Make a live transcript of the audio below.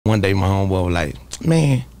one day my homeboy was like,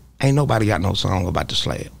 man, ain't nobody got no song about the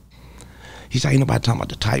slab. He said, ain't nobody talking about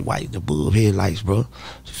the tight white, the bulb headlights, bro.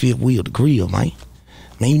 The fifth wheel, the grill, man.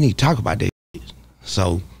 Man, you need to talk about that shit.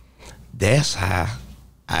 So that's how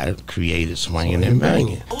I created Swangin and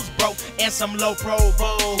Bangin. Broke and some low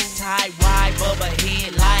provos, tight white, bubba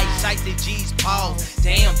headlights, like the G's pause.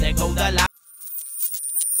 Damn, there go the light.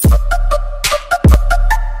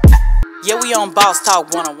 Yeah, we on Boss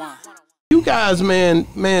Talk 101. You guys, man,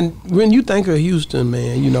 when you think of Houston,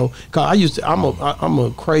 man, you know, cause I'm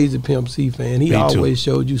a crazy Pimp C fan. He always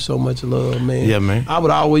showed you so much love, man. Yeah, man. I would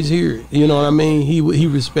always hear it. You know what I mean? He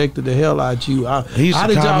respected the hell out you. He used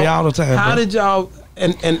to call me all the time. How did y'all?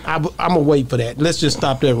 And I'm gonna wait for that. Let's just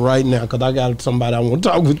stop that right now, cause I got somebody I want to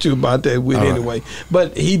talk with you about that with anyway. Right.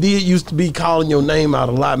 But he did used to be calling your name out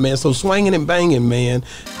a lot, man. So Swangin and Bangin, man.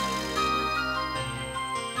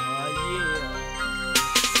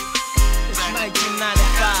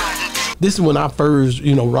 This is when I first,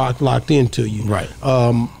 you know, locked into you. Right.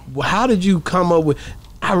 How did you come up with?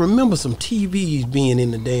 I remember some TVs being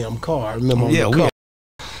in the damn car. I remember on the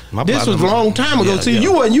car. This was a long time ago. See,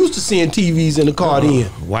 you wasn't used to seeing TVs in the car then.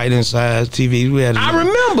 White inside TVs. We had. I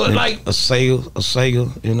remember like a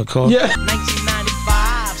Sega in the car. Yeah.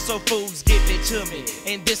 1995, so fools give it to me,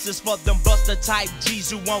 and this is for them buster type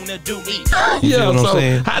G's who wanna do it. Yeah.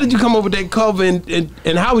 So how did you come up with that cover,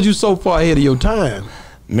 and how was you so far ahead of your time?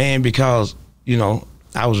 Man, because, you know,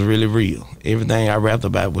 I was really real. Everything I rapped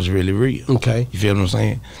about was really real. Okay. You feel what I'm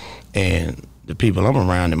saying? And the people I'm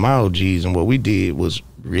around and my OGs and what we did was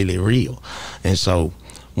really real. And so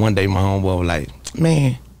one day my homeboy was like,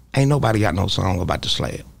 man, ain't nobody got no song about the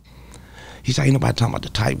slab. He said, ain't nobody talking about the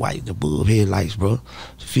tight white, the bulb headlights, bro.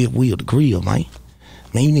 The fifth wheel, the grill, man.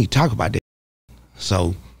 Man, you need to talk about that.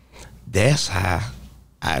 So that's how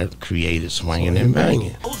I created Swangin and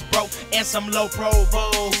Bangin. And some low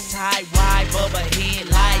provos, tight white, bubba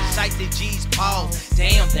headlights, like the G's pause.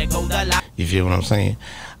 Damn, there go the light. You feel what I'm saying?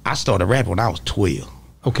 I started rapping when I was 12.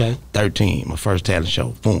 Okay. 13, my first talent show.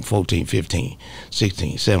 Boom, 14, 15,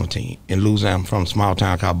 16, 17. In Louisiana, I'm from a small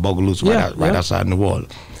town called Bogalusa, right outside New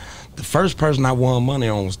Orleans. The first person I won money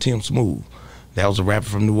on was Tim Smooth. That was a rapper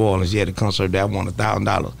from New Orleans. He had a concert there. I won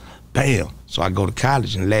 $1,000. Bam. So I go to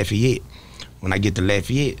college in Lafayette. When I get to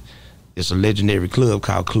Lafayette, it's a legendary club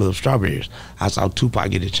called Club Strawberries. I saw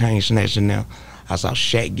Tupac get a chain snatched in there. I saw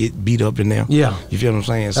Shaq get beat up in there. Yeah. You feel what I'm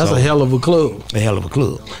saying? That's a hell of a club. A hell of a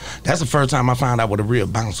club. That's the first time I found out what a real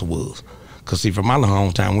bouncer was. Because, see, from my little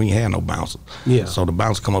hometown, we ain't had no bouncer. Yeah. So the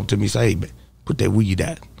bouncer come up to me and say, hey, man, put that weed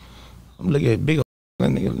out. I'm looking at big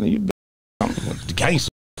old nigga, you the gangster.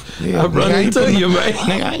 Yeah, I'm running into you, man.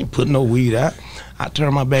 Nigga, I ain't putting no weed out. I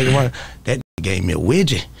turned my back around. That nigga gave me a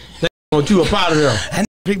widget. They want you up out of there. I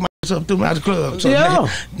pick myself through me out the club. So yeah.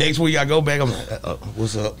 Next week I go back, I'm like,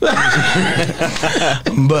 what's up?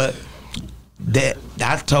 But that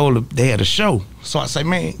I told them they had a show. So I say,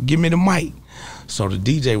 man, give me the mic. So the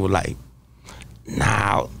DJ was like,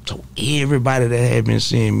 nah. So everybody that had been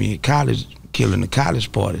seeing me at college, killing the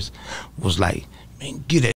college parties, was like, man,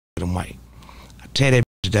 get that the mic. I tear that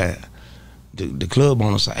bitch down. The club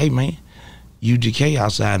owner said, hey man, UGK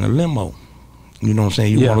outside in a limo. You know what I'm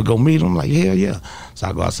saying? You want to go meet him? I'm like, hell yeah. So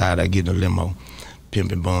I go outside, I get in a limo.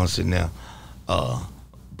 Pimp and Bun sitting there.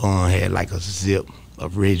 Bun had like a zip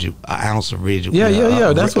of Reggie, an ounce of Reggie.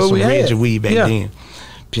 Yeah. That's what we had. Reggie weed back then.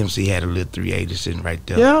 Pimp C had a little 380 sitting right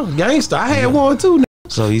there. Yeah, gangster. I had one too. Now.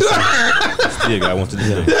 So he said, still got one to the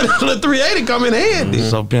day. That little 380 come in handy.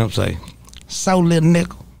 So Pimp say, so little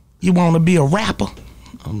nigga, you want to be a rapper?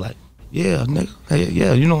 I'm like, yeah, nigga.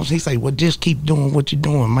 Yeah, you know what I'm saying? He say, well, just keep doing what you're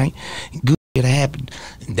doing, man. Good shit happened.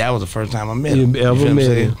 And that was the first time I met him. You ever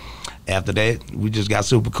met him? After that, we just got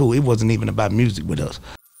super cool. It wasn't even about music with us.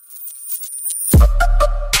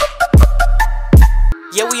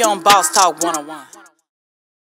 Yeah, we on Boss Talk 101.